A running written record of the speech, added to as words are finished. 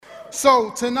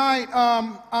So tonight,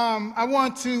 I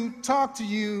want to talk to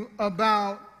you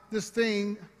about this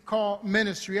thing called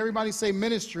ministry. Everybody say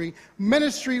ministry.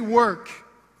 Ministry work.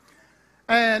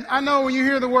 And I know when you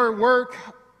hear the word work,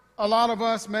 a lot of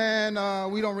us, man,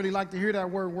 we don't really like to hear that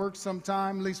word work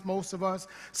sometimes, at least most of us.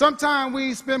 Sometimes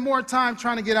we spend more time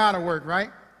trying to get out of work, right?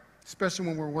 Especially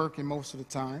when we're working most of the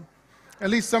time. At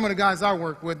least some of the guys I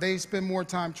work with, they spend more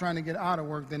time trying to get out of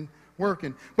work than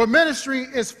working. But ministry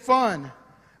is fun.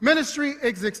 Ministry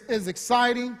is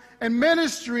exciting, and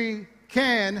ministry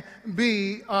can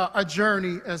be a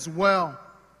journey as well.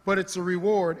 But it's a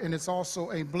reward, and it's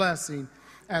also a blessing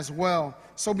as well.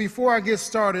 So before I get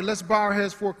started, let's bow our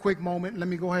heads for a quick moment. Let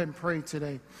me go ahead and pray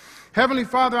today. Heavenly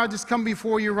Father, I just come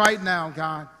before you right now,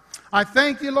 God. I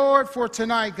thank you, Lord, for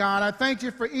tonight, God. I thank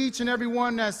you for each and every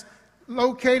one that's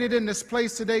located in this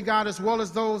place today, God, as well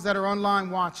as those that are online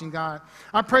watching, God.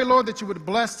 I pray, Lord, that you would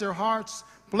bless their hearts,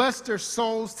 bless their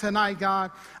souls tonight, God.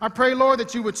 I pray, Lord,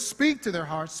 that you would speak to their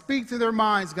hearts, speak to their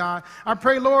minds, God. I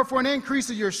pray, Lord, for an increase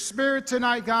of your spirit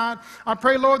tonight, God. I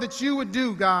pray, Lord, that you would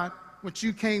do, God, what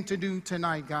you came to do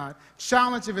tonight, God.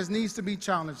 Challenge if it needs to be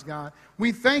challenged, God.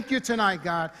 We thank you tonight,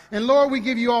 God. And Lord, we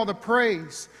give you all the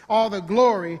praise, all the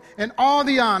glory, and all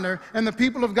the honor. And the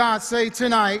people of God say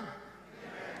tonight,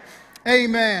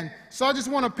 Amen. So I just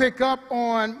want to pick up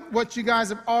on what you guys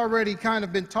have already kind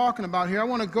of been talking about here. I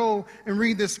want to go and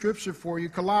read this scripture for you.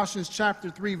 Colossians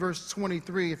chapter 3, verse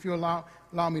 23, if you allow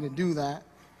me to do that.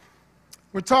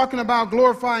 We're talking about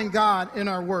glorifying God in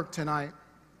our work tonight.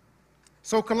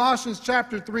 So Colossians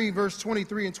chapter 3, verse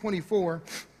 23 and 24,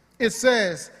 it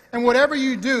says, and whatever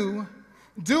you do,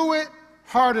 do it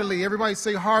heartily. Everybody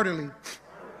say heartily.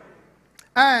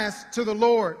 As to the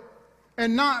Lord,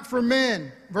 and not for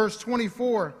men. Verse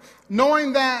 24,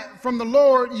 knowing that from the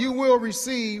Lord you will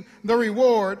receive the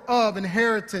reward of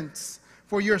inheritance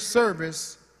for your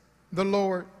service, the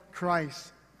Lord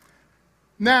Christ.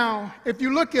 Now, if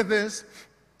you look at this,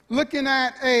 looking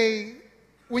at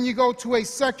when you go to a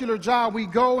secular job, we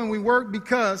go and we work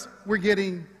because we're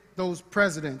getting those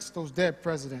presidents, those dead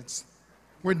presidents.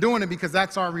 We're doing it because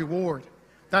that's our reward.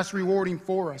 That's rewarding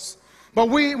for us. But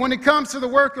when it comes to the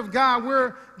work of God,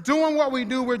 we're doing what we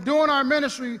do. We're doing our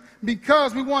ministry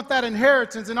because we want that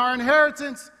inheritance. And our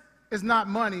inheritance is not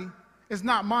money, it's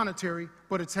not monetary,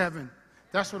 but it's heaven.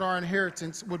 That's what our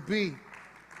inheritance would be.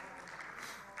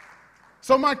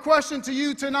 So my question to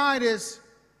you tonight is,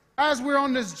 as we're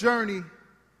on this journey,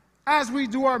 as we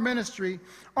do our ministry,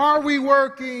 are we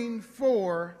working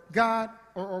for God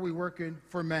or are we working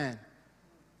for man?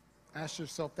 Ask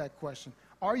yourself that question.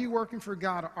 Are you working for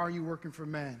God or are you working for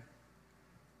man?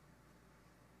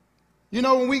 You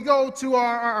know, when we go to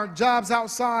our jobs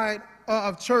outside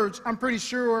of church, I'm pretty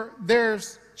sure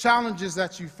there's challenges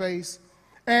that you face.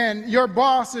 And your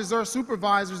bosses or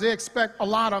supervisors, they expect a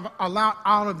lot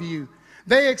out of you.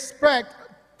 They expect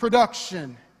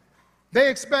production. They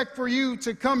expect for you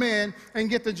to come in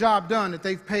and get the job done that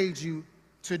they've paid you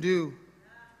to do.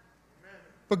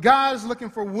 But God is looking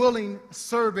for willing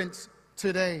servants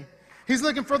today. He's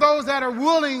looking for those that are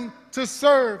willing to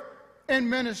serve in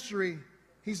ministry.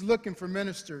 He's looking for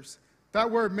ministers. That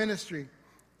word ministry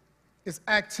is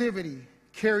activity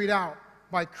carried out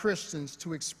by Christians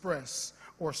to express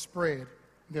or spread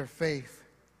their faith.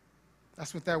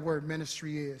 That's what that word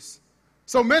ministry is.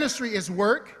 So ministry is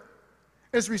work,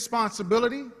 it's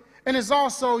responsibility, and it's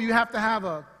also you have to have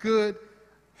a good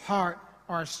heart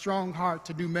or a strong heart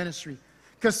to do ministry.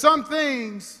 Because some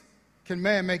things can,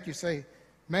 make you say,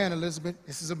 man, Elizabeth,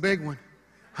 this is a big one.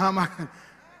 How am I?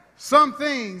 Some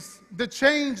things, the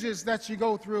changes that you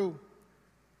go through,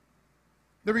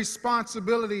 the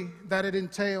responsibility that it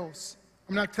entails.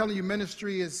 I'm not telling you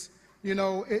ministry is,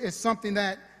 it's something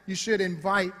that you should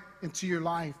invite into your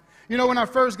life. You know, when I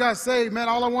first got saved, man,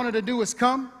 all I wanted to do was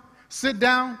come, sit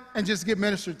down, and just get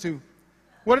ministered to.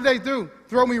 What did they do?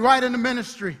 Throw me right into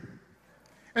ministry.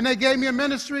 And they gave me a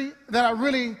ministry that I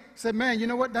really said, man, you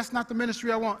know what? That's not the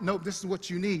ministry I want. Nope, this is what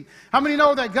you need. How many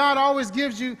know that God always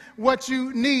gives you what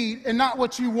you need and not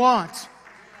what you want?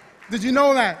 Did you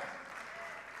know that?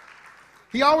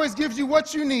 He always gives you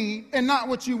what you need and not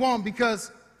what you want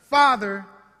because Father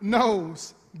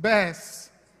knows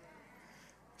best.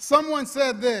 Someone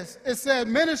said this. It said,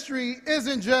 ministry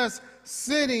isn't just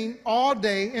sitting all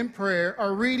day in prayer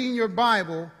or reading your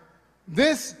Bible.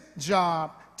 This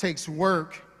job takes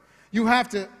work. You have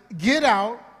to get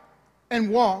out and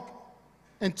walk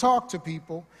and talk to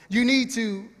people. You need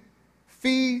to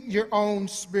feed your own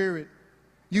spirit.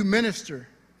 You minister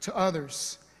to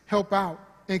others, help out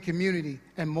in community,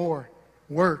 and more.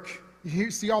 Work. You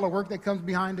see all the work that comes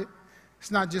behind it? It's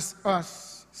not just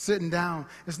us sitting down.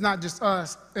 It's not just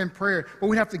us in prayer, but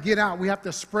we have to get out. We have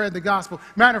to spread the gospel.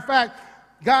 Matter of fact,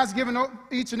 God's given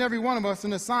each and every one of us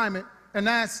an assignment, and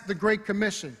that's the Great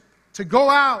Commission. To go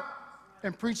out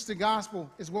and preach the gospel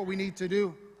is what we need to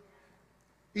do.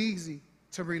 Easy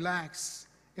to relax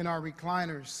in our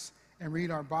recliners and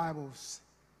read our Bibles.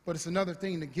 But it's another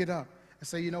thing to get up and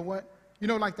say, you know what? You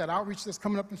know, like that outreach that's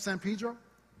coming up in San Pedro?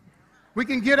 We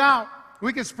can get out.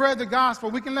 We can spread the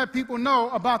gospel. We can let people know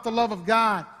about the love of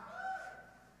God.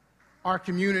 Our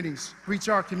communities, reach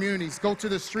our communities, go to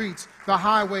the streets, the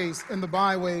highways, and the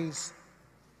byways.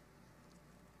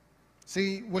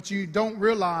 See, what you don't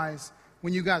realize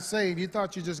when you got saved, you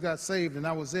thought you just got saved and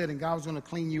that was it, and God was going to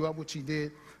clean you up, which he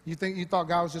did. You thought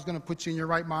God was just going to put you in your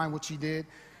right mind, which he did.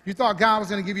 You thought God was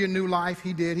going to give you a new life.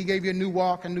 He did. He gave you a new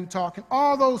walk, a new talk, and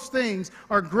all those things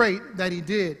are great that he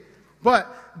did.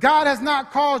 But God has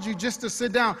not called you just to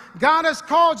sit down. God has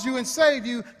called you and saved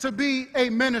you to be a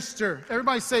minister.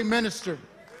 Everybody say minister.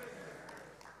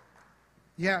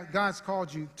 Yeah, God's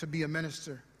called you to be a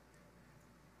minister.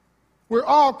 We're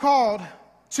all called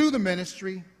to the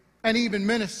ministry and even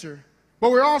minister. But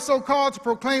we're also called to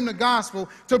proclaim the gospel,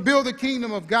 to build the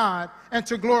kingdom of God, and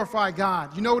to glorify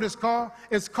God. You know what it's called?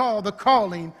 It's called the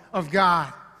calling of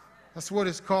God. That's what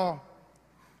it's called.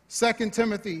 2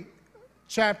 Timothy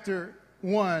chapter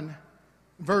 1,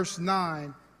 verse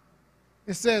 9.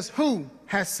 It says, who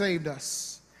has saved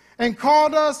us and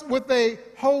called us with a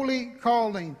holy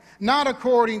calling, not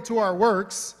according to our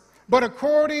works, but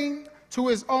according to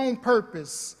his own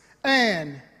purpose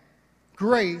and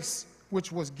grace, which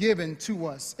was given to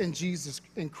us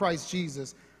in Christ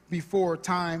Jesus before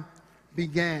time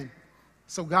began.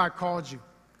 So God called you.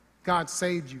 God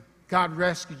saved you. God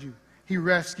rescued you. He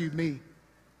rescued me.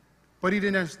 But he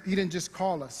didn't just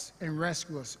call us and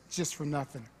rescue us just for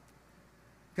nothing.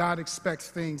 God expects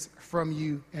things from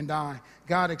you and I.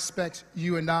 God expects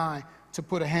you and I to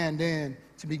put a hand in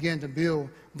to begin to build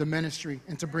the ministry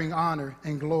and to bring honor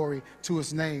and glory to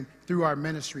his name through our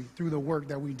ministry, through the work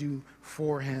that we do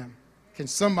for him. Can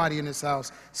somebody in this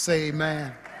house say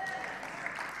amen?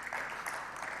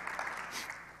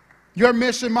 Your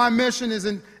mission, my mission is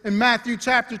in Matthew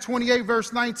chapter 28,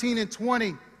 verse 19 and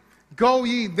 20. Go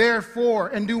ye therefore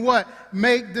and do what?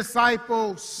 Make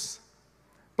disciples.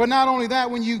 But not only that,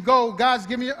 when you go, God's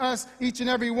giving us, each and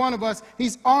every one of us,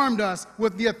 he's armed us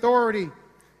with the authority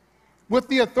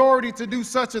to do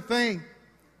such a thing.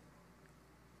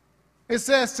 It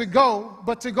says to go,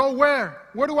 but to go where?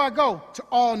 Where do I go? To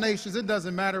all nations. It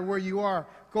doesn't matter where you are.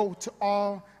 Go to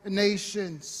all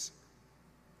nations.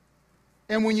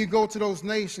 And when you go to those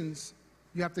nations,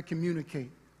 you have to communicate.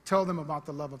 Tell them about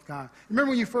the love of God.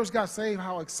 Remember when you first got saved,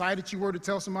 how excited you were to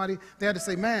tell somebody? They had to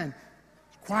say, man,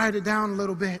 quiet it down a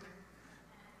little bit.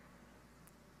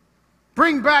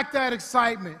 Bring back that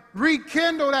excitement.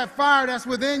 Rekindle that fire that's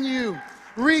within you.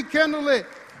 Rekindle it.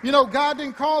 You know, God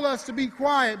didn't call us to be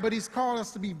quiet, but he's called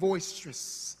us to be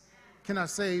boisterous.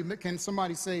 Can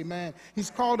somebody say, man?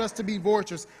 He's called us to be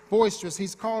boisterous.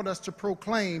 He's called us to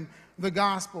proclaim the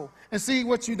gospel. And see,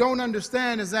 what you don't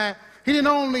understand is that he didn't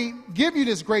only give you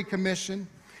this great commission.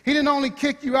 He didn't only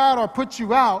kick you out or put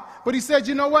you out, but he said,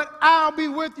 you know what? I'll be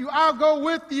with you. I'll go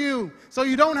with you. So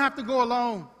you don't have to go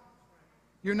alone.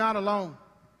 You're not alone.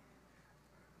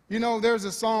 You know, there's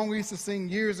a song we used to sing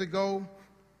years ago.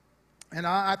 And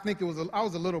I think I was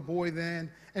a little boy then,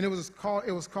 and it was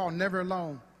called Never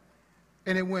Alone.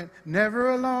 And it went,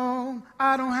 never alone,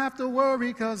 I don't have to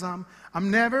worry, 'cause I'm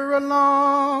never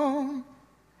alone.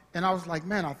 And I was like,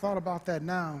 man, I thought about that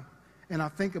now, and I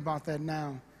think about that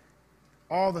now.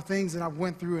 All the things that I've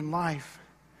went through in life,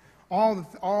 all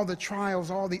the trials,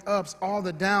 all the ups, all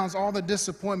the downs, all the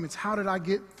disappointments. How did I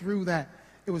get through that?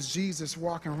 It was Jesus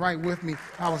walking right with me.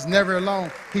 I was never alone.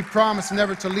 He promised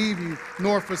never to leave you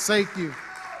nor forsake you.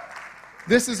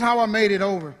 This is how I made it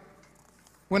over.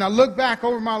 When I look back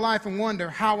over my life and wonder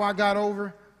how I got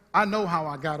over, I know how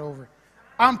I got over.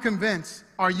 I'm convinced.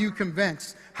 Are you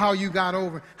convinced how you got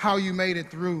over, how you made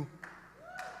it through?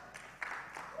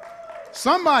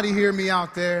 Somebody hear me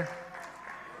out there.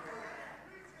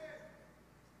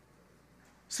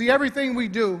 See, everything we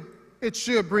do, it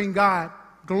should bring God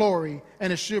glory,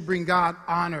 and it should bring God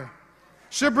honor.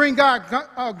 Should bring God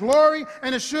glory,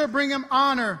 and it should bring him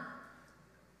honor.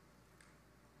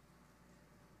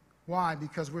 Why?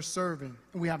 Because we're serving,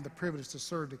 and we have the privilege to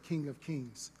serve the King of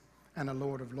Kings and the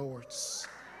Lord of Lords.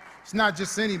 It's not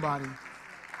just anybody.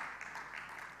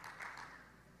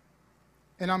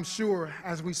 And I'm sure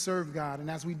as we serve God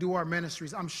and as we do our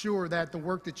ministries, I'm sure that the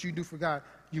work that you do for God,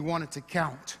 you want it to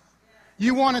count.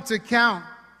 You want it to count.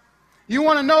 You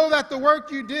want to know that the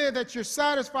work you did, that you're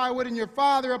satisfied with, and your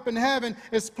Father up in heaven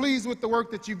is pleased with the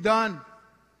work that you've done.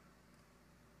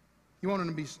 You want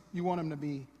him to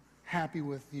be happy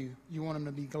with you. You want him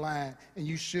to be glad, and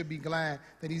you should be glad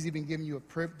that he's even given you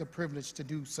the privilege to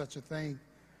do such a thing.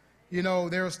 You know,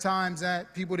 there was times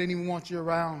that people didn't even want you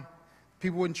around.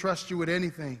 People wouldn't trust you with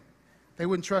anything. They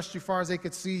wouldn't trust you as far as they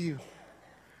could see you.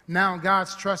 Now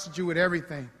God's trusted you with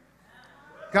everything.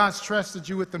 God's trusted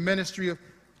you with the ministry of,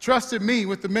 trusted me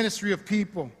with the ministry of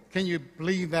people. Can you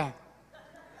believe that?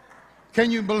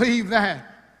 Can you believe that?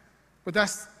 But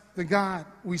that's the God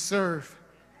we serve.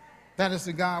 That is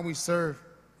the God we serve.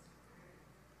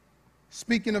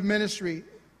 Speaking of ministry,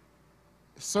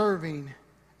 serving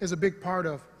is a big part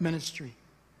of ministry.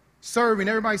 Serving,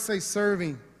 everybody say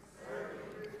serving.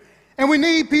 And we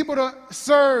need people to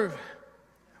serve.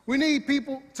 We need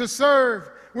people to serve.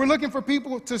 We're looking for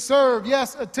people to serve.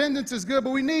 Yes, attendance is good, but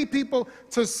we need people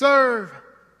to serve.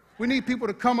 We need people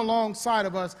to come alongside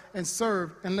of us and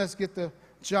serve, and let's get the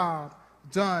job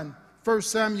done. 1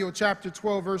 Samuel chapter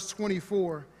 12, verse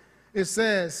 24, it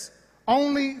says,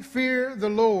 "Only fear the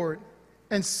Lord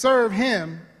and serve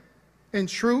him in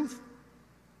truth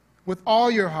with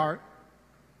all your heart,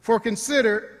 for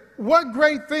consider what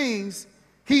great things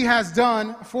he has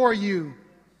done for you."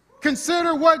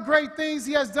 Consider what great things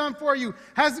he has done for you.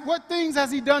 What things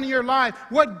has he done in your life?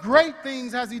 What great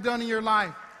things has he done in your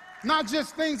life? Not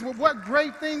just things, but what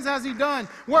great things has he done?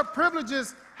 What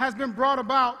privileges has been brought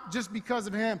about just because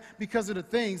of him, because of the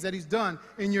things that he's done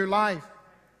in your life?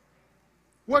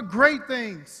 What great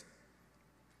things.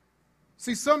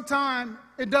 See, sometimes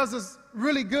it does us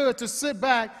really good to sit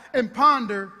back and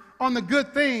ponder on the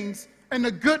good things and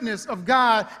the goodness of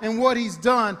God and what he's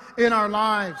done in our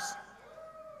lives.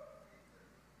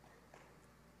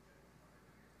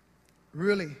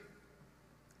 Really,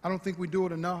 I don't think we do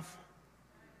it enough.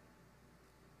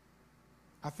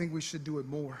 I think we should do it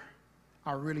more.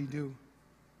 I really do.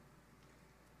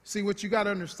 See, what you got to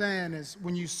understand is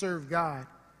when you serve God,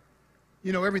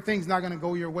 you know, everything's not going to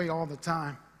go your way all the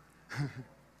time.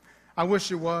 I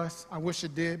wish it was. I wish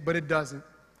it did, but it doesn't.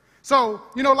 So,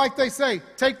 you know, like they say,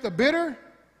 take the bitter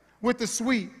with the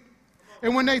sweet.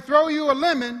 And when they throw you a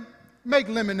lemon, make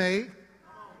lemonade.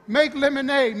 Make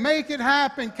lemonade. Make it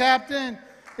happen, Captain.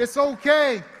 It's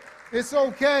okay. It's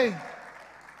okay.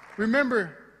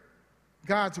 Remember,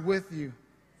 God's with you.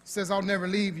 He says, "I'll never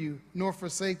leave you nor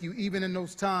forsake you," even in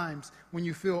those times when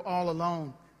you feel all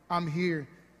alone. I'm here.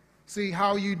 See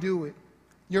how you do it.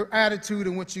 Your attitude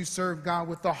in which you serve God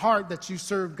with, the heart that you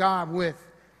serve God with,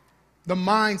 the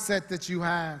mindset that you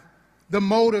have, the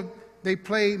motive, they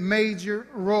play major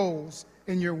roles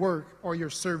in your work or your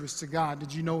service to God.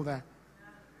 Did you know that?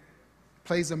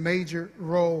 Plays a major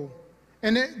role.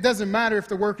 And it doesn't matter if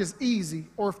the work is easy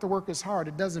or if the work is hard.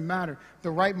 It doesn't matter. The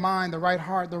right mind, the right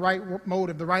heart, the right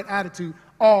motive, the right attitude,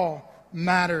 all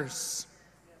matters.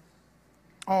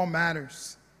 All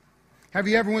matters. Have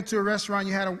you ever went to a restaurant,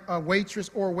 you had a waitress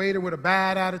or waiter with a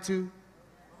bad attitude?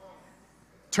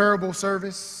 Terrible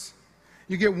service.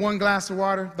 You get one glass of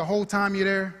water the whole time you're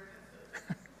there.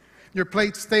 Your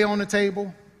plates stay on the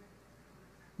table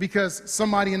because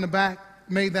somebody in the back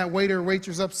made that waiter or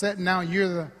waitress upset, and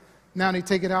now they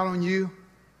take it out on you.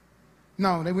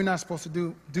 No, we're not supposed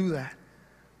to do that.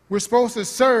 We're supposed to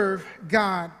serve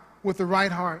God with the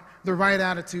right heart, the right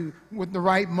attitude, with the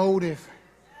right motive.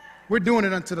 We're doing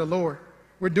it unto the Lord.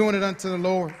 We're doing it unto the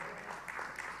Lord.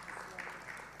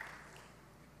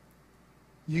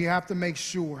 You have to make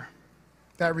sure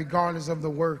that regardless of the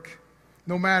work,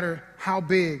 no matter how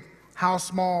big, how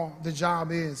small the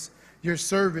job is, your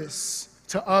service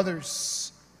to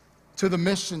others, to the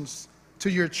missions, to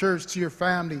your church, to your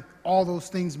family, all those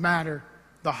things matter.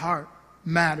 The heart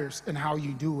matters and how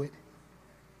you do it.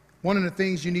 One of the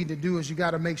things you need to do is you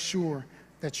got to make sure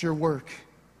that your work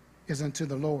is unto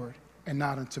the Lord and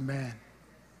not unto man.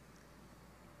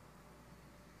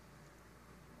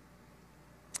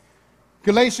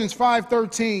 Galatians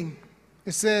 5:13,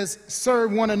 it says,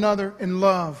 serve one another in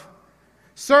love.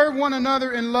 Serve one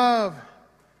another in love.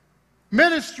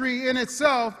 Ministry in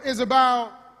itself is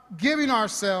about giving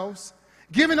ourselves,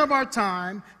 giving of our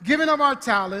time, giving of our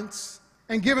talents,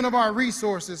 and giving of our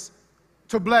resources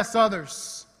to bless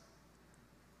others.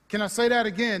 Can I say that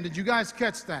again? Did you guys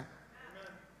catch that?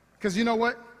 Because you know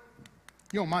what?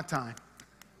 You're on my time.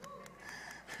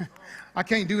 I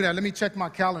can't do that. Let me check my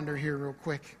calendar here real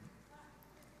quick.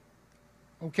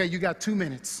 Okay, you got 2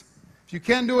 minutes. If you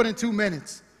can't do it in 2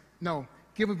 minutes, no,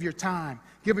 give of your time,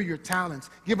 give of your talents,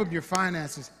 give of your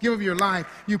finances, give of your life.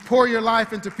 You pour your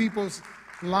life into people's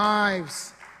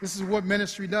lives. This is what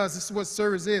ministry does. This is what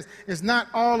service is. It's not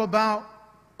all about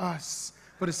us,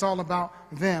 but it's all about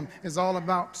them. It's all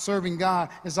about serving God.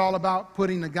 It's all about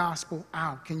putting the gospel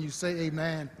out. Can you say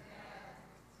amen?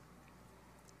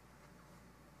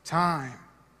 Time.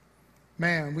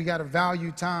 Man, we got to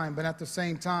value time, but at the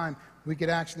same time, we could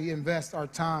actually invest our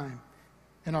time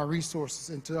and our resources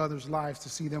into others' lives to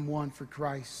see them won for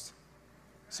Christ.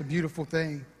 It's a beautiful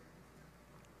thing.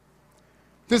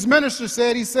 This minister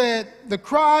said, he said, the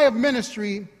cry of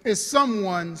ministry is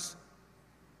someone's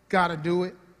got to do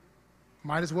it.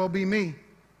 Might as well be me.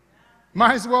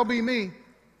 Might as well be me.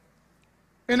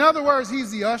 In other words,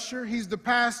 he's the usher, he's the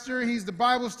pastor, he's the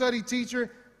Bible study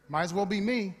teacher. Might as well be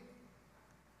me.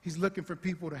 He's looking for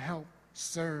people to help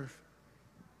serve.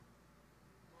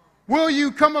 Will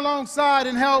you come alongside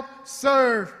and help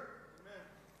serve?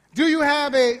 Do you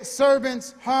have a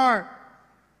servant's heart?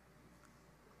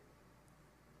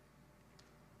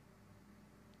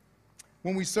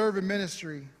 When we serve in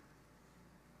ministry,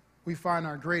 we find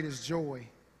our greatest joy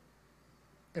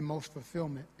and most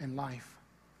fulfillment in life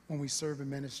when we serve in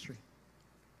ministry.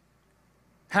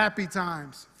 Happy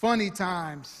times, funny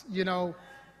times,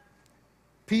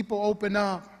 people open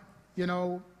up,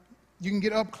 you can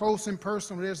get up close and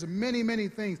personal. There's many, many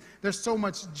things. There's so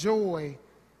much joy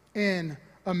in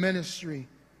a ministry.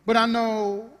 But I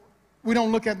know we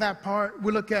don't look at that part.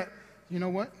 We look at, you know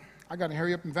what? I got to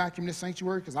hurry up and vacuum this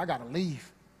sanctuary because I got to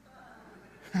leave.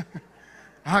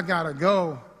 I got to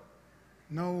go.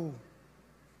 No.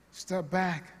 Step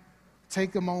back.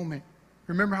 Take a moment.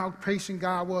 Remember how patient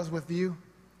God was with you?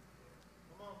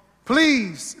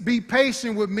 Please be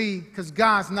patient with me because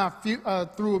God's not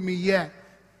through with me yet.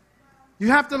 You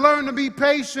have to learn to be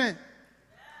patient.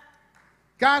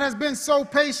 God has been so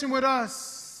patient with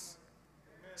us.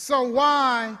 So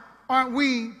why aren't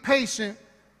we patient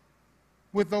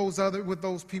with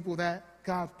those people that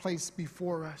God placed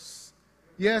before us?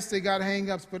 Yes, they got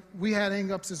hang-ups, but we had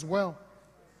hang-ups as well.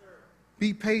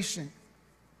 Be patient.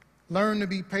 Learn to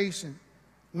be patient.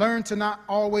 Learn to not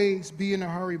always be in a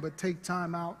hurry, but take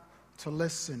time out to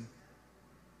listen.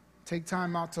 Take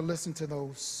time out to listen to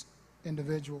those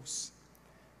individuals.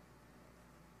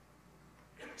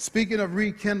 Speaking of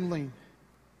rekindling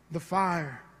the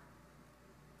fire,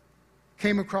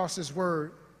 came across this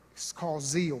word. It's called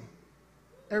zeal.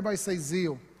 Everybody say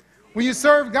zeal. When you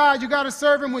serve God, you got to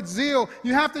serve him with zeal.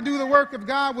 You have to do the work of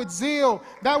God with zeal.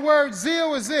 That word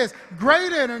zeal is this: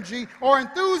 great energy or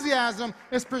enthusiasm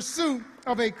is pursuit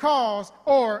of a cause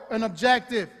or an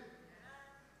objective.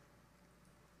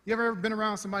 You ever been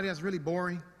around somebody that's really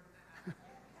boring?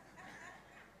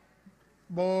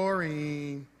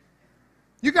 Boring.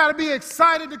 You got to be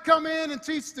excited to come in and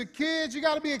teach the kids. You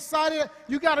got to be excited.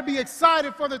 You got to be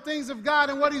excited for the things of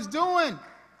God and what he's doing.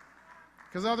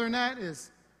 Because other than that, it's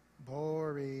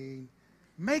boring.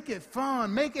 Make it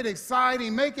fun. Make it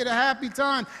exciting. Make it a happy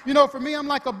time. For me, I'm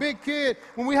like a big kid.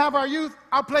 When we have our youth,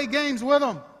 I'll play games with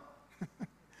them.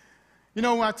 When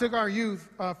I took our youth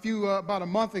about a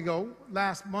month ago,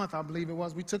 last month I believe it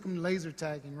was, we took them laser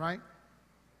tagging, right?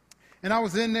 And I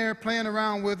was in there playing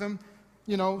around with them,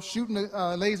 shooting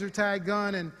a laser tag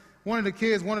gun. And one of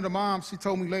the moms, she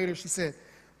told me later, she said,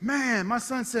 "Man, my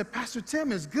son said Pastor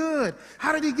Tim is good.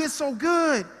 How did he get so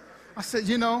good?" I said,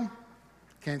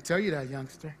 can't tell you that,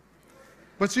 youngster.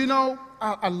 But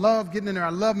I love getting in there. I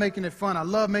love making it fun. I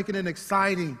love making it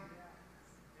exciting.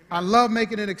 I love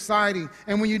making it exciting.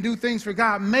 And when you do things for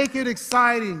God, make it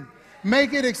exciting.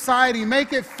 Make it exciting.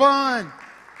 Make it fun.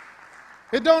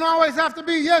 It don't always have to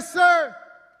be, yes, sir,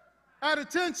 at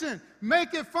attention.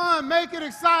 Make it fun. Make it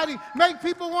exciting. Make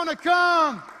people want to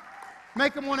come.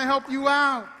 Make them want to help you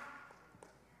out.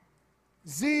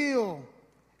 Zeal.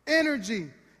 Energy.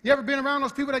 You ever been around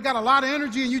those people that got a lot of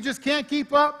energy and you just can't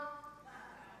keep up?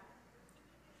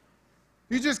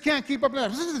 You just can't keep up.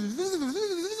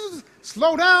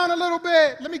 Slow down a little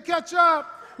bit. Let me catch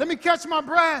up. Let me catch my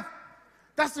breath.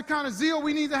 That's the kind of zeal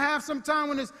we need to have sometime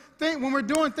when we're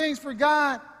doing things for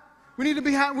God. We need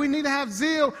to have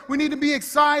zeal. We need to be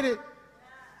excited.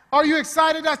 Are you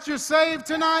excited that you're saved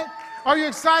tonight? Are you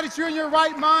excited you're in your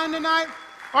right mind tonight?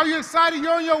 Are you excited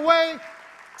you're on your way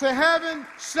to heaven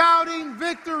shouting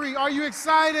victory? Are you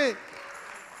excited?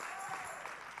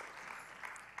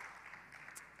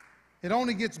 It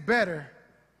only gets better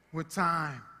with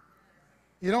time.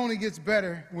 It only gets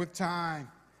better with time.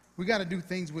 We got to do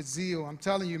things with zeal. I'm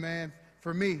telling you, man,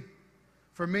 for me,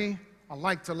 I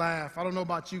like to laugh. I don't know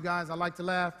about you guys. I like to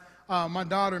laugh. My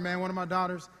daughter, man, one of my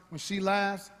daughters, when she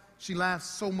laughs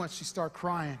so much she starts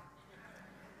crying.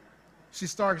 She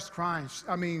starts crying.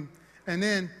 And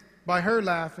then by her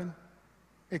laughing,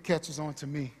 it catches on to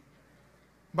me.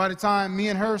 By the time me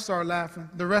and her start laughing,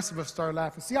 the rest of us start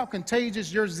laughing. See how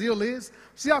contagious your zeal is?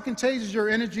 See how contagious your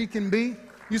energy can be?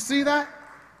 You see that?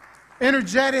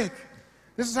 Energetic.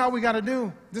 This is how we got to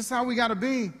do. This is how we got to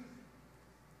be.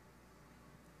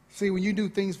 See, when you do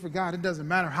things for God, it doesn't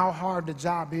matter how hard the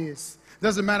job is. It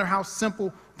doesn't matter how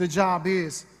simple the job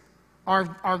is.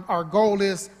 Our goal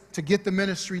is to get the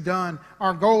ministry done.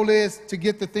 Our goal is to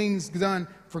get the things done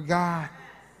for God.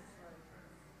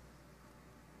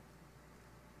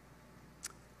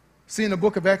 See, in the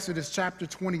book of Exodus, chapter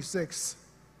 26,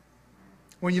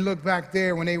 when you look back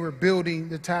there, when they were building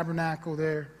the tabernacle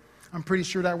there, I'm pretty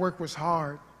sure that work was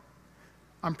hard.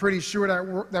 I'm pretty sure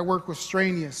that work was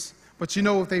strenuous. But you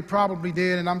know what they probably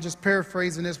did, and I'm just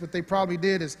paraphrasing this, what they probably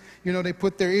did is, they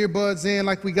put their earbuds in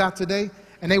like we got today,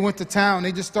 and they went to town.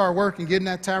 They just started working, getting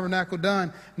that tabernacle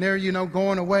done, and they're,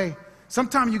 going away.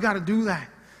 Sometimes you got to do that.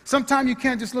 Sometimes you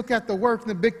can't just look at the work and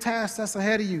the big task that's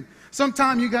ahead of you.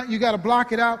 Sometimes you got to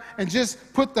block it out and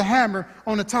just put the hammer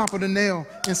on the top of the nail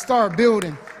and start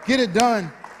building. Get it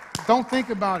done. Don't think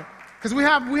about it. Because we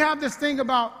have this thing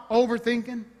about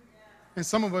overthinking, and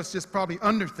some of us just probably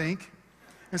underthink,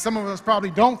 and some of us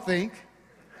probably don't think.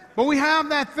 But we have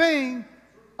that thing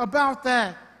about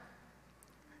that.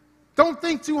 Don't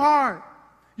think too hard.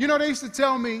 They used to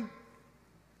tell me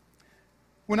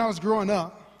when I was growing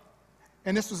up,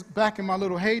 and this was back in my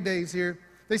little heydays here,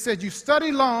 they said, you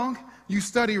study long, you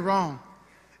study wrong.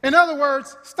 In other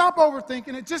words, stop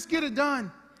overthinking it. Just get it done.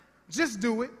 Just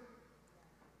do it.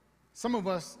 Some of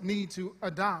us need to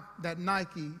adopt that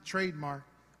Nike trademark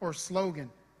or slogan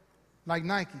like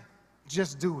Nike.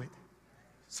 Just do it.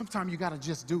 Sometimes you got to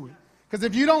just do it. Because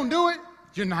if you don't do it,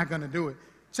 you're not going to do it.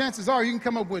 Chances are you can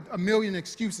come up with a million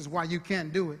excuses why you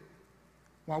can't do it,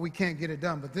 why we can't get it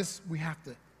done. But this we have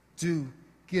to do.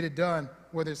 Get it done,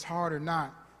 whether it's hard or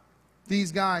not.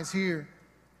 These guys here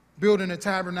building a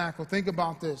tabernacle, think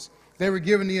about this. They were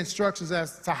given the instructions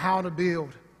as to how to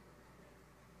build.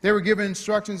 They were given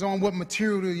instructions on what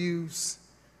material to use.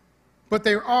 But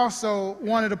they also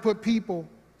wanted to put people,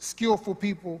 skillful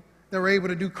people, that were able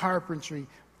to do carpentry,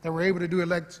 that were able to do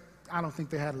I don't think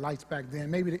they had lights back then.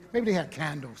 Maybe they had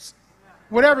candles.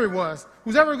 Whatever it was.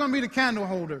 Who's ever going to be the candle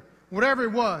holder, whatever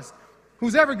it was.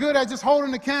 Who's ever good at just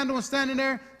holding the candle and standing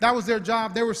there, that was their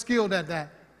job. They were skilled at that.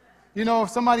 If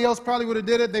somebody else probably would have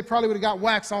did it, they probably would have got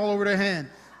wax all over their hand.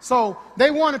 So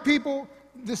they wanted people,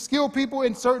 the skilled people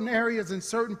in certain areas, in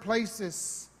certain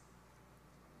places.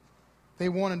 They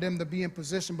wanted them to be in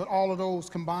position, but all of those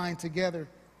combined together,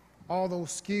 all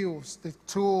those skills, the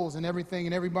tools and everything,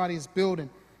 and everybody is building.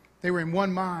 They were in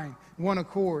one mind, one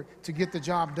accord to get the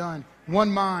job done.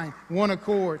 One mind, one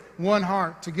accord, one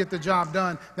heart to get the job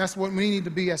done. That's what we need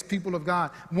to be as people of God.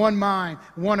 One mind,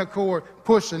 one accord,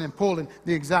 pushing and pulling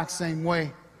the exact same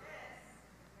way.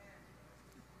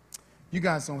 You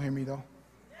guys don't hear me, though.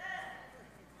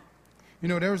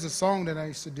 There was a song that I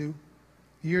used to do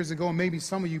years ago, and maybe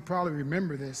some of you probably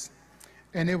remember this,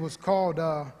 and it was called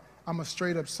I'm a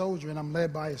Straight Up Soldier and I'm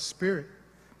Led by His Spirit.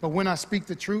 But when I speak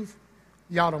the truth,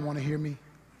 y'all don't want to hear me.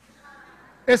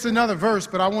 It's another verse,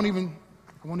 but I won't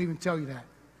even tell you that.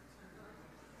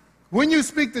 When you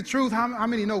speak the truth, how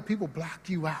many know people block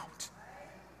you out?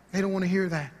 They don't want to hear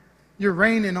that. You're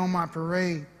raining on my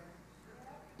parade.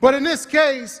 But in this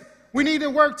case, we need to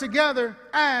work together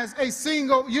as a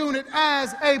single unit,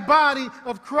 as a body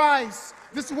of Christ.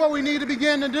 This is what we need to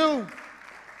begin to do.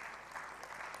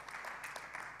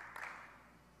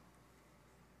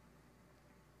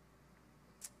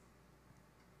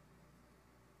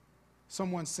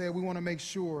 Someone said we want to make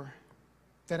sure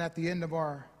that at the end of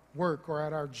our work or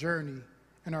at our journey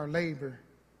and our labor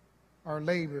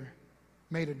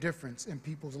made a difference in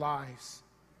people's lives.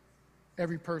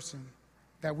 Every person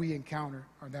that we encounter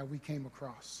or that we came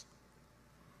across.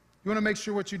 You want to make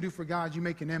sure what you do for God, you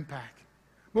make an impact.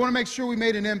 We want to make sure we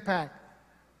made an impact.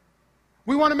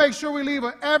 We want to make sure we leave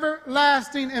an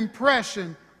everlasting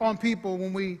impression on people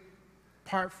when we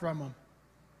part from them.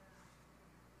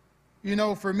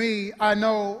 For me, I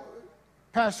know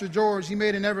Pastor George, he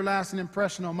made an everlasting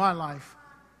impression on my life.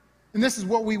 And this is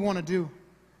what we want to do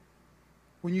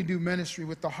when you do ministry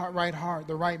with the right heart,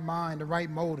 the right mind, the right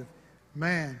motive.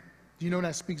 Man, do you know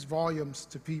that speaks volumes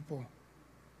to people?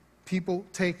 People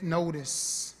take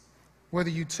notice, whether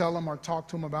you tell them or talk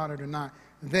to them about it or not.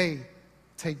 They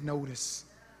take notice.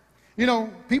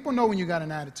 People know when you got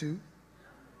an attitude.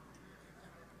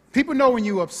 People know when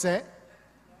you're upset.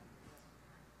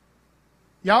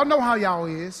 Y'all know how y'all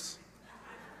is.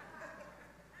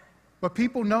 But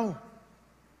people know.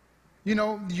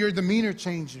 Your demeanor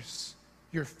changes.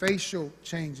 Your facial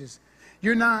changes.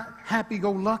 You're not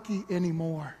happy-go-lucky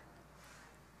anymore.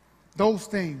 Those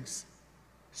things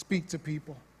speak to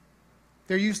people.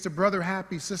 They're used to brother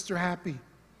happy, sister happy.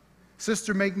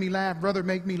 Sister make me laugh, brother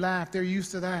make me laugh. They're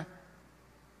used to that.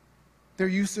 They're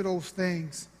used to those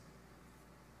things.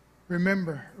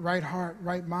 Remember, right heart,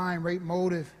 right mind, right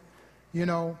motive. You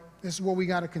know, this is what we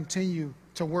got to continue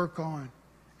to work on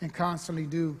and constantly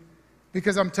do.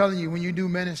 Because I'm telling you, when you do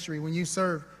ministry, when you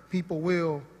serve,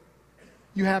 you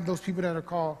have those people that are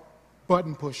called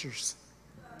button pushers.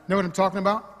 Know what I'm talking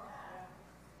about?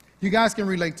 You guys can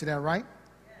relate to that, right?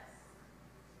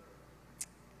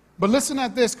 But listen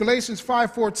at this, Galatians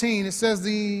 5:14, it says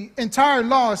the entire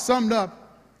law is summed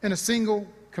up in a single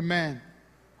command.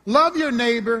 Love your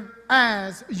neighbor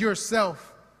as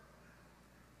yourself.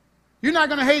 You're not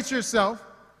going to hate yourself,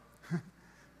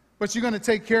 but you're going to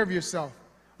take care of yourself.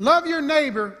 Love your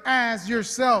neighbor as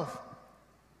yourself.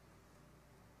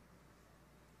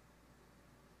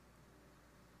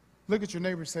 Look at your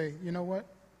neighbor and say, you know what?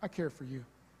 I care for you.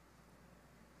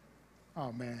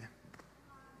 Oh, man.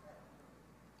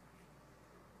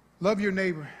 Love your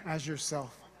neighbor as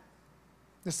yourself.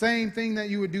 The same thing that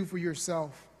you would do for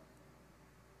yourself,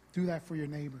 do that for your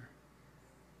neighbor.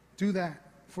 Do that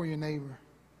for your neighbor.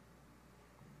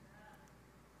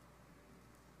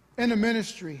 In the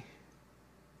ministry,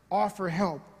 offer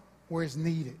help where it's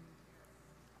needed.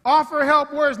 Offer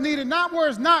help where it's needed, not where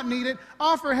it's not needed.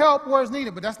 Offer help where it's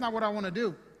needed, but that's not what I want to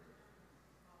do.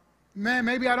 Man,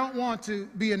 maybe I don't want to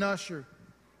be an usher.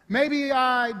 Maybe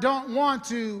I don't want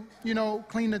to,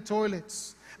 clean the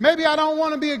toilets. Maybe I don't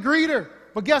want to be a greeter.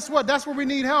 But guess what? That's where we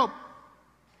need help.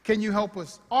 Can you help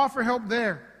us? Offer help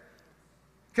there.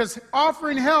 Because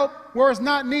offering help where it's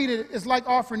not needed is like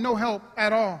offering no help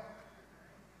at all.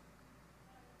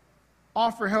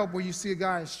 Offer help where you see a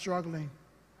guy is struggling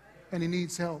and he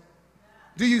needs help.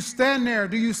 Do you stand there?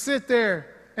 Do you sit there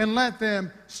and let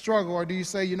them struggle? Or do you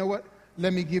say, you know what?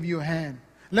 Let me give you a hand.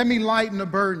 Let me lighten the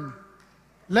burden.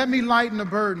 Let me lighten the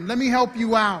burden. Let me help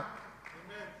you out.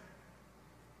 Amen.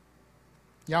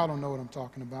 Y'all don't know what I'm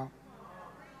talking about.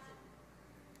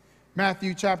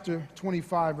 Matthew chapter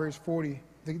 25, verse 40.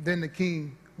 Then the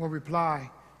king will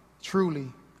reply, truly,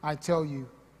 I tell you,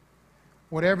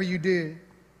 whatever you did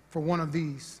for one of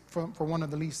these, for one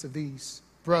of the least of these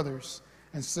brothers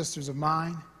and sisters of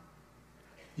mine,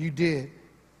 you did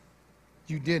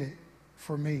it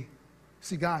for me.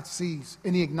 See, God sees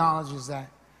and he acknowledges that.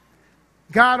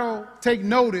 God will take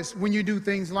notice when you do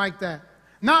things like that.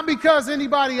 Not because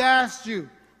anybody asked you,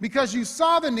 because you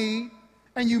saw the need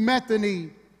and you met the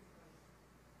need.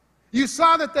 You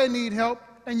saw that they need help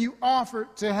and you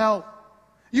offered to help.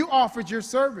 You offered your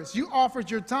service. You offered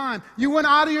your time. You went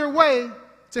out of your way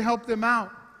to help them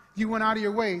out. You went out of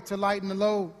your way to lighten the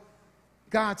load.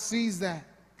 God sees that.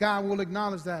 God will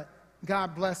acknowledge that.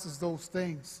 God blesses those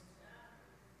things.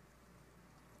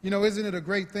 Isn't it a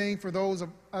great thing for those of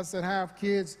us that have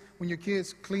kids when your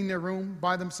kids clean their room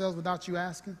by themselves without you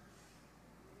asking?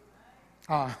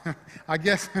 I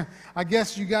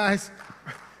guess you guys,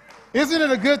 isn't it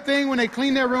a good thing when they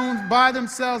clean their rooms by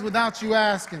themselves without you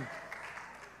asking?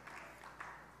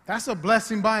 That's a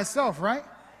blessing by itself, right?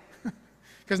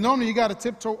 Because normally you got to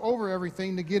tiptoe over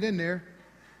everything to get in there.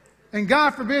 And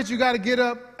God forbid you got to get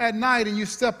up at night and you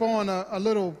step on a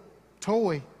little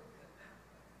toy.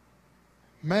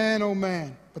 Man, oh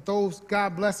man. But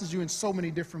God blesses you in so many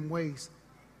different ways.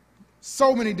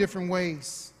 So many different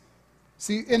ways.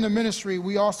 See, in the ministry,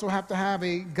 we also have to have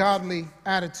a godly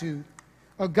attitude.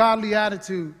 A godly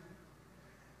attitude.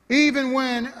 Even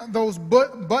when those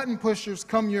button pushers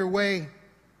come your way.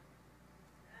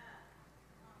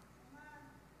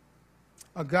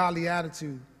 A godly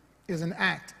attitude is an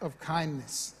act of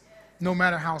kindness. No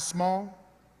matter how small,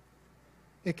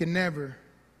 it can never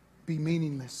be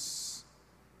meaningless.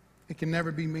 It can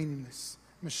never be meaningless.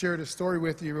 I'm going to share this story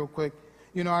with you real quick.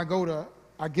 I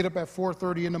get up at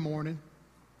 4:30 in the morning,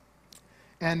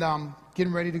 and I'm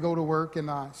getting ready to go to work, and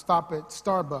I stop at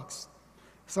Starbucks.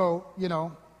 So,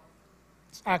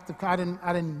 it's active. I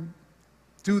didn't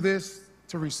do this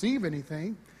to receive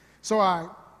anything. So I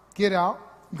get out,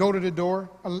 go to the door.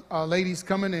 A lady's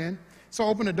coming in. So I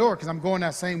open the door because I'm going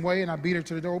that same way, and I beat her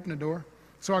to the door, open the door.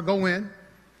 So I go in,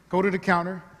 go to the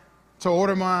counter to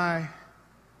order my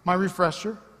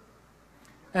refresher.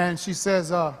 And she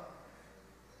says,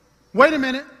 wait a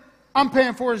minute, I'm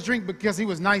paying for his drink because he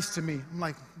was nice to me. I'm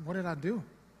like, what did I do?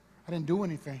 I didn't do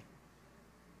anything.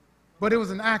 But it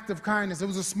was an act of kindness. It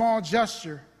was a small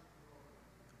gesture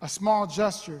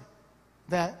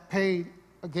that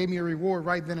gave me a reward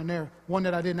right then and there, one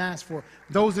that I didn't ask for.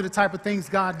 Those are the type of things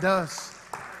God does.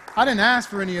 I didn't ask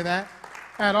for any of that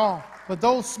at all. But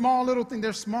those small little things,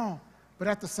 they're small. But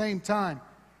at the same time,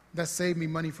 that saved me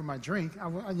money for my drink. I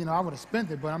would have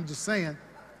spent it, but I'm just saying,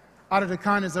 out of the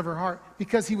kindness of her heart,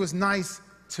 because he was nice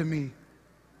to me.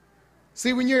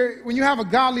 See, when you have a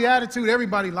godly attitude,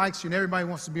 everybody likes you and everybody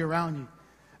wants to be around you.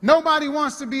 Nobody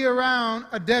wants to be around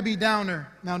a Debbie Downer.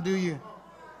 Now, do you?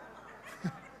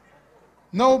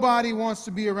 Nobody wants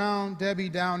to be around Debbie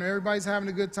Downer. Everybody's having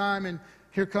a good time, and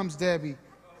here comes Debbie.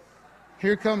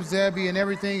 Here comes Debbie, and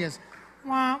everything is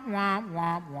wah, wah,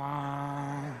 wah,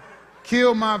 wah.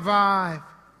 Kill my vibe.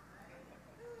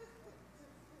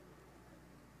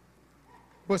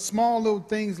 But small little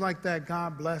things like that,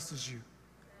 God blesses you.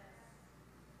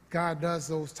 God does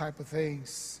those type of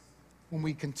things when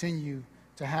we continue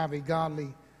to have a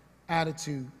godly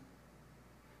attitude.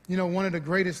 You know, one of the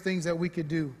greatest things that we could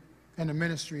do in the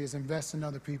ministry is invest in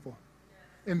other people.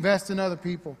 Invest in other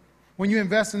people. When you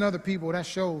invest in other people, that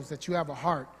shows that you have a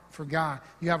heart for God.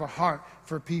 You have a heart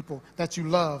for people, that you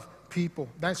love people.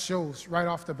 That shows right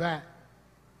off the bat.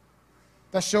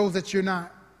 That shows that you're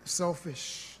not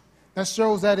selfish. That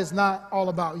shows that it's not all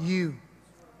about you.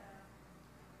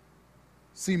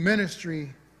 See,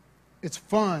 ministry, it's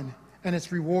fun and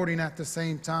it's rewarding at the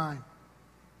same time.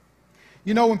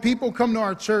 You know, when people come to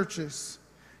our churches,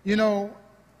 you know,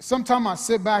 sometimes I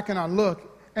sit back and I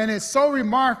look, and it's so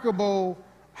remarkable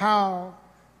how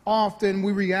often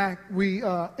we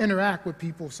interact with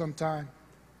people sometimes.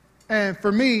 And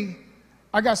for me,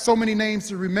 I got so many names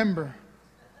to remember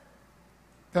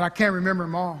that I can't remember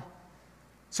them all.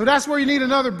 So that's where you need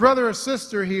another brother or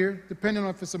sister here, depending on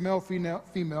if it's a male,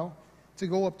 female, to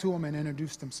go up to them and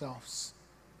introduce themselves.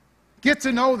 Get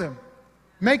to know them.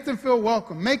 Make them feel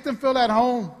welcome. Make them feel at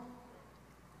home.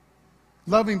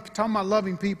 Talking about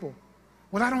loving people.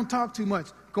 Well, I don't talk too much.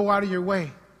 Go out of your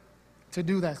way to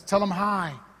do that. Tell them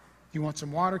hi. You want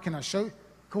some water? Can I show you?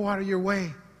 Go out of your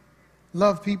way.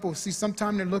 Love people. See,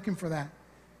 sometimes they're looking for that.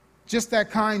 Just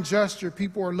that kind gesture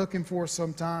people are looking for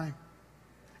sometime.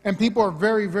 And people are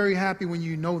very, very happy when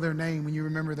you know their name, when you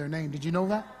remember their name. Did you know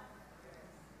that?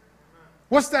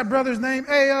 What's that brother's name?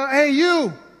 Hey,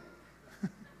 you.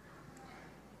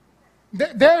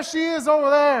 There she is over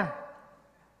there.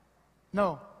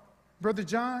 No. Brother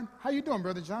John, how you doing,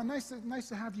 Brother John? Nice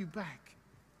to have you back.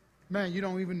 Man, you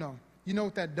don't even know. You know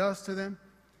what that does to them?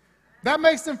 That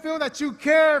makes them feel that you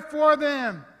care for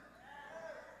them.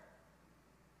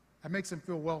 That makes them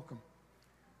feel welcome.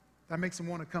 That makes them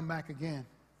want to come back again.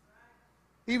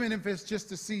 Even if it's just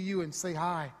to see you and say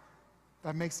hi,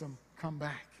 that makes them come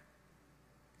back.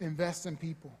 Invest in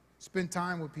people. Spend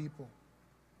time with people.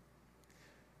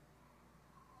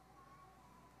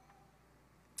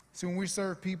 See, when we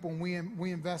serve people and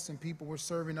we invest in people, we're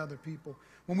serving other people.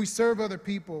 When we serve other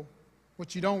people,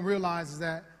 what you don't realize is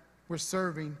that we're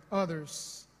serving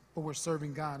others, but we're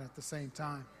serving God at the same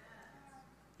time.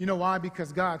 You know why?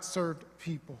 Because God served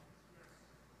people.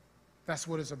 That's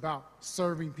what it's about,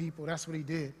 serving people. That's what he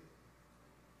did.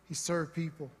 He served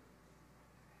people.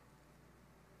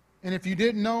 And if you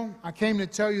didn't know, I came to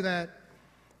tell you that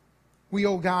we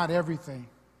owe God everything.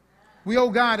 We owe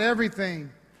God everything.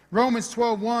 Romans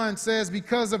 12:1 says,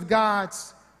 because of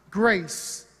God's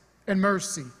grace and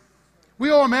mercy.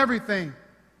 We owe him everything.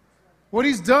 What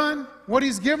he's done, what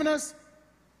he's given us,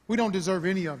 we don't deserve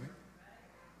any of it.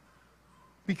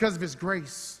 Because of his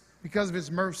grace, because of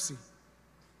his mercy.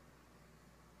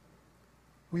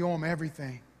 We owe him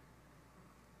everything.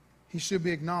 He should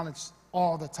be acknowledged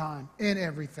all the time, in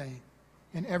everything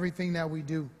that we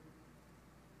do.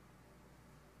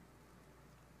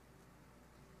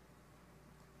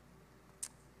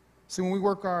 See, when we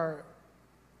work our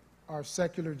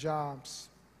secular jobs,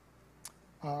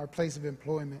 our place of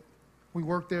employment, we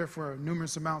work there for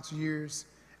numerous amounts of years,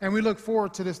 and we look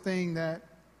forward to this thing that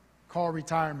called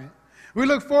retirement. We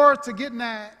look forward to getting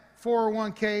that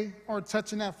 401k or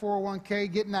touching that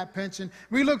 401k, getting that pension.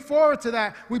 We look forward to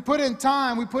that. We put in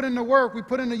time, we put in the work, we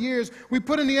put in the years, we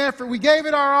put in the effort, we gave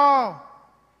it our all.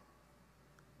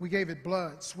 We gave it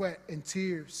blood, sweat, and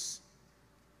tears.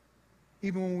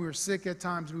 Even when we were sick at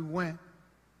times, we went.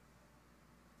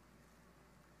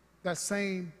 That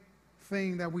same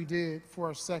thing that we did for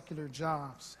our secular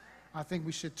jobs, I think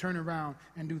we should turn around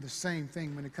and do the same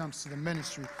thing when it comes to the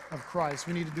ministry of Christ.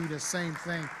 We need to do the same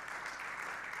thing.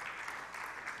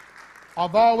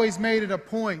 I've always made it a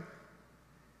point,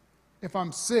 if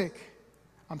I'm sick,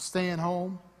 I'm staying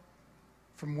home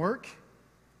from work,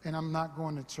 and I'm not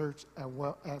going to church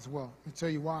as well. I'll tell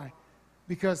you why.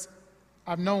 Because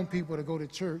I've known people to go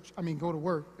to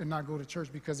work and not go to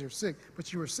church because they're sick.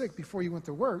 But you were sick before you went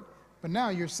to work, but now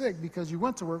you're sick because you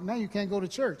went to work. Now you can't go to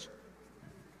church.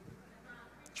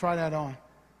 Try that on.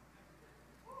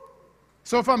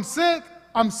 So if I'm sick,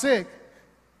 I'm sick.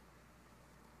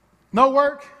 No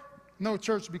work, no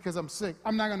church because I'm sick.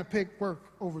 I'm not going to pick work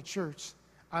over church.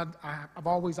 I've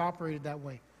always operated that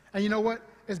way. And you know what?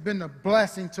 It's been a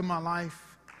blessing to my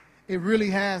life. It really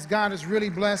has. God has really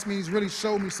blessed me. He's really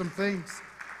showed me some things.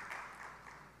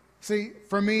 See,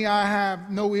 for me, I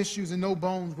have no issues and no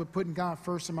bones with putting God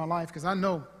first in my life because I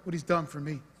know what He's done for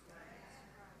me.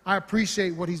 I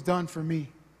appreciate what He's done for me.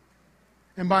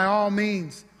 And by all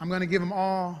means, I'm going to give Him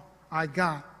all I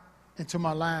got until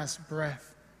my last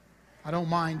breath. I don't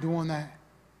mind doing that.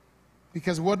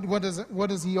 Because what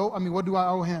does He owe? I mean, what do I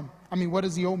owe Him? I mean, what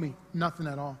does He owe me? Nothing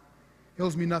at all. He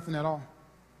owes me nothing at all.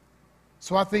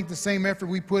 So I think the same effort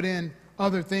we put in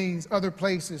other things, other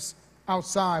places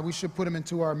outside, we should put them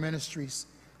into our ministries.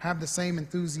 Have the same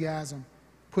enthusiasm.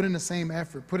 Put in the same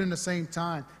effort. Put in the same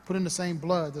time. Put in the same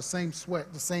blood, the same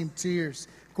sweat, the same tears.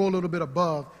 Go a little bit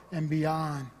above and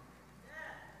beyond.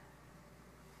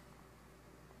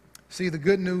 See, the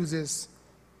good news is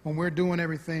when we're doing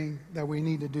everything that we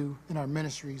need to do in our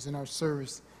ministries, in our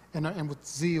service, and with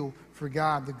zeal for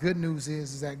God, the good news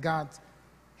is that God,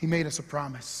 He made us a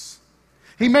promise.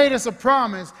 He made us a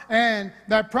promise, and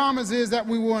that promise is that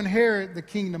we will inherit the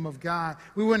kingdom of God.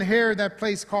 We will inherit that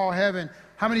place called heaven.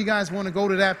 How many of you guys want to go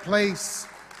to that place?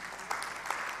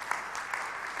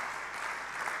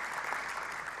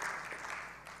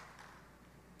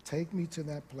 Take me to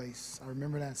that place. I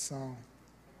remember that song.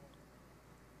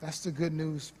 That's the good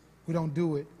news. We don't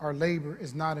do it. Our labor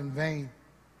is not in vain.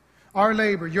 Our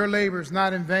labor, your labor is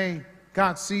not in vain.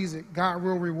 God sees it. God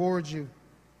will reward you.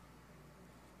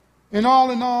 In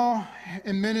all,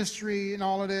 in ministry and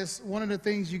all of this, one of the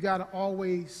things you got to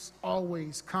always,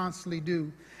 constantly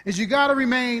do is you got to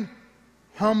remain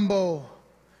humble.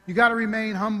 You got to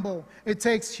remain humble. It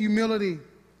takes humility.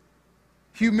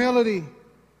 Humility.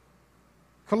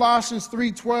 Colossians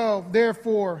 3:12,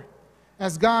 therefore,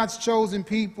 as God's chosen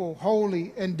people,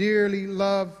 holy and dearly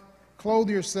loved, clothe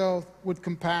yourself with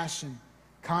compassion,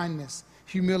 kindness,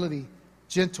 humility,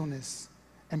 gentleness,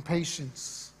 and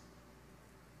patience.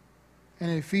 And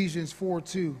in Ephesians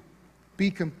 4:2, be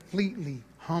completely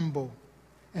humble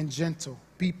and gentle.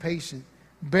 Be patient,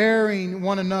 bearing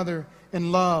one another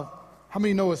in love. How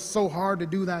many know it's so hard to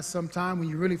do that sometime when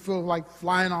you really feel like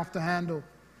flying off the handle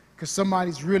because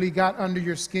somebody's really got under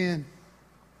your skin?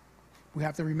 We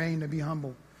have to remain to be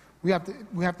humble. We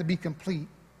have to be complete.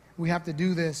 We have to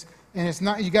do this. And it's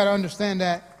not, you got to understand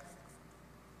that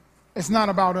it's not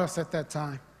about us at that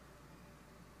time.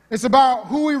 It's about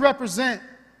who we represent.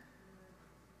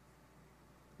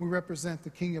 We represent the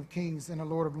King of Kings and the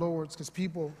Lord of Lords, because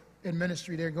people in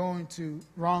ministry, they're going to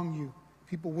wrong you.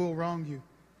 People will wrong you,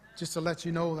 just to let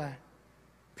you know that.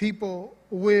 People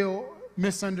will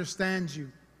misunderstand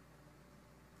you.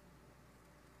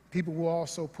 People will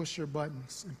also push your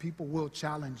buttons, and people will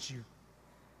challenge you.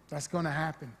 That's going to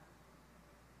happen.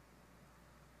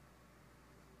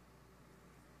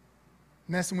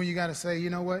 And that's when you got to say, you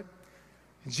know what?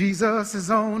 Jesus is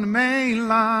on the main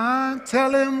line.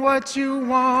 Tell Him what you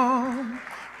want.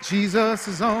 Jesus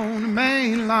is on the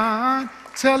main line.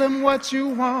 Tell Him what you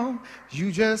want.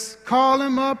 You just call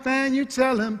Him up and you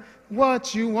tell Him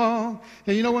what you want.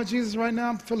 And you know what, Jesus, right now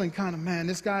I'm feeling kind of, man,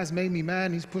 this guy's made me mad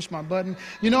and he's pushed my button.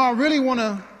 You know, I really want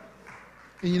to,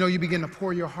 and you know, you begin to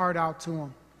pour your heart out to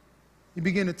Him. You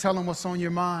begin to tell Him what's on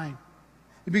your mind.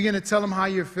 You begin to tell Him how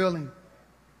you're feeling.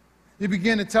 You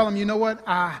begin to tell Him, you know what,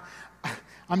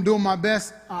 I'm doing my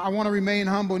best. I want to remain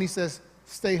humble. And He says,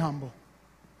 stay humble.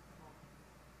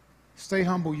 Stay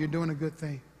humble. You're doing a good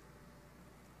thing.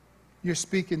 You're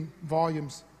speaking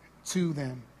volumes to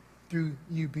them through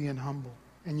you being humble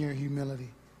and your humility.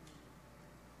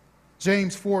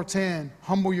 James 4:10,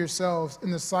 humble yourselves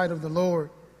in the sight of the Lord,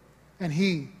 and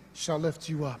He shall lift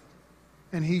you up.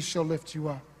 And He shall lift you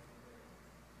up.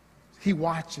 He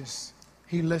watches.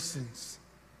 He listens.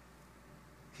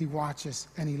 He watches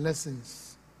and He listens.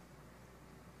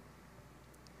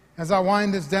 As I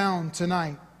wind this down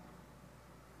tonight,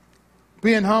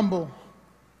 being humble,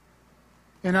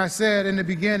 and I said in the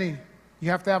beginning,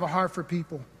 you have to have a heart for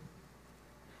people.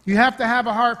 You have to have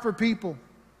a heart for people.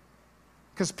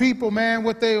 Because people, man,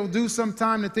 what they'll do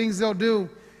sometime, the things they'll do,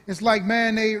 it's like,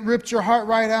 man, they ripped your heart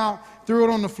right out, threw it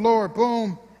on the floor,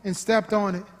 boom, and stepped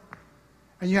on it.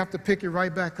 And you have to pick it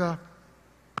right back up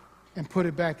and put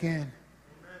it back in.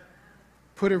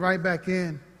 Put it right back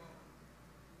in.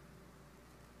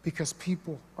 Because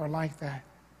people are like that.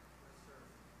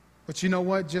 But you know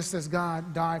what? Just as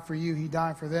God died for you, He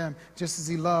died for them. Just as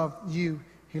He loved you,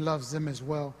 He loves them as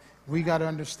well. We got to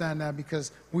understand that,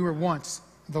 because we were once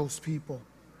those people.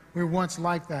 We were once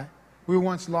like that. We were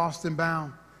once lost and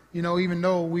bound. You know, even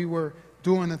though we were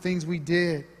doing the things we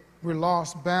did, we're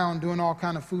lost, bound, doing all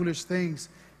kind of foolish things,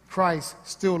 Christ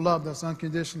still loved us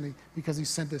unconditionally because he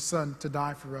sent his son to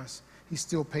die for us. He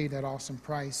still paid that awesome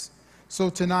price. So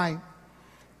tonight,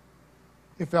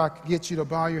 if I could get you to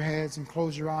bow your heads and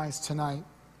close your eyes tonight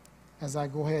as I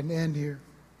go ahead and end here.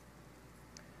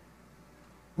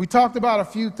 We talked about a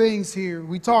few things here.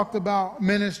 We talked about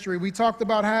ministry. We talked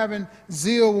about having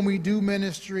zeal when we do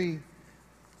ministry.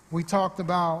 We talked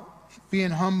about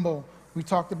being humble. We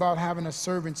talked about having a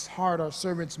servant's heart, a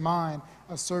servant's mind,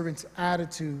 a servant's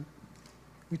attitude.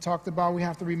 We talked about we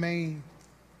have to remain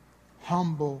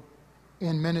humble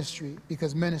in ministry,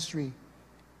 because ministry,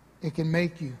 it can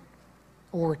make you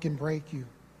or it can break you.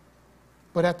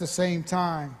 But at the same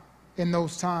time, in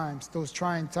those times, those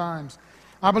trying times,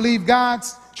 I believe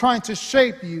God's trying to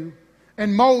shape you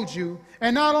and mold you.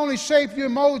 And not only shape you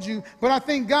and mold you, but I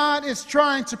think God is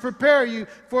trying to prepare you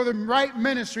for the right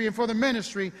ministry and for the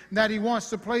ministry that he wants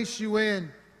to place you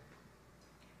in.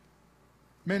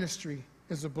 Ministry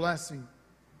is a blessing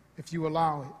if you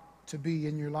allow it to be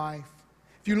in your life.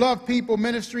 If you love people,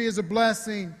 ministry is a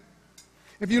blessing.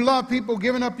 If you love people,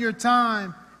 giving up your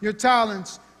time, your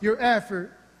talents, your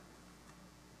effort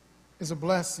is a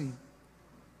blessing.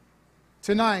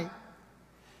 Tonight,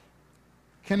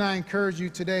 can I encourage you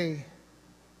today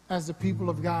as the people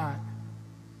of God?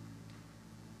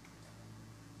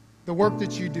 The work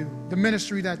that you do, the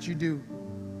ministry that you do,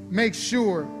 make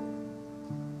sure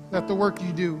that the work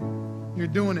you do, you're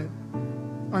doing it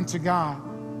unto God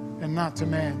and not to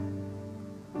man.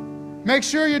 Make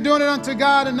sure you're doing it unto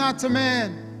God and not to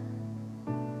man.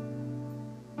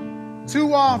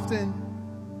 Too often,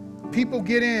 people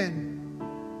get in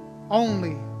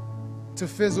only to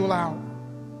fizzle out.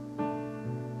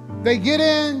 They get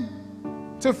in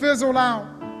to fizzle out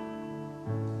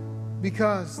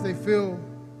because they feel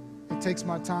it takes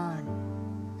my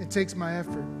time, it takes my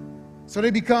effort. So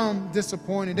they become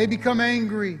disappointed, they become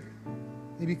angry,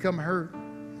 they become hurt,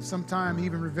 sometimes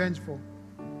even revengeful.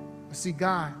 But see,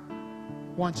 God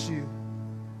wants you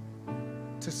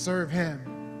to serve him,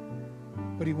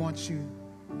 but he wants you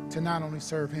to not only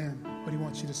serve him, but he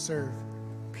wants you to serve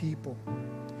people.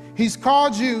 He's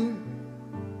called you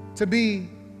to be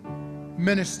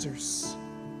ministers.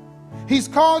 He's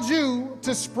called you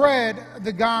to spread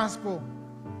the gospel.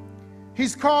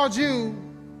 He's called you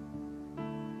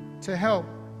to help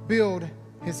build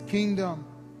his kingdom.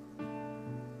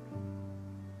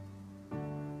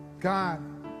 God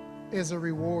is a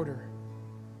rewarder,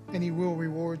 and he will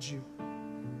reward you.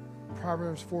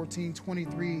 Proverbs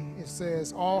 14:23, it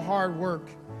says, all hard work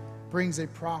brings a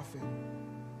profit,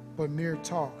 but mere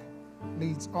talk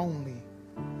leads only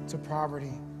to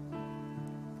poverty.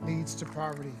 Leads to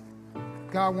poverty.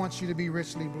 God wants you to be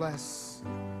richly blessed.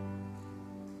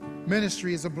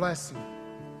 Ministry is a blessing.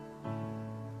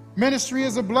 Ministry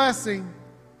is a blessing.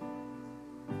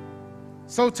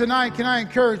 So tonight, can I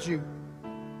encourage you?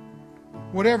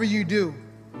 Whatever you do,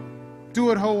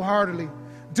 do it wholeheartedly.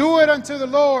 Do it unto the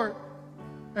Lord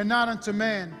and not unto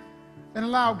man. And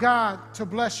allow God to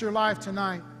bless your life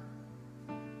tonight.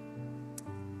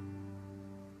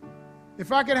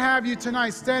 If I could have you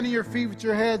tonight, stand on your feet with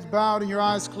your heads bowed and your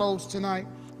eyes closed tonight,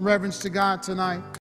 reverence to God tonight.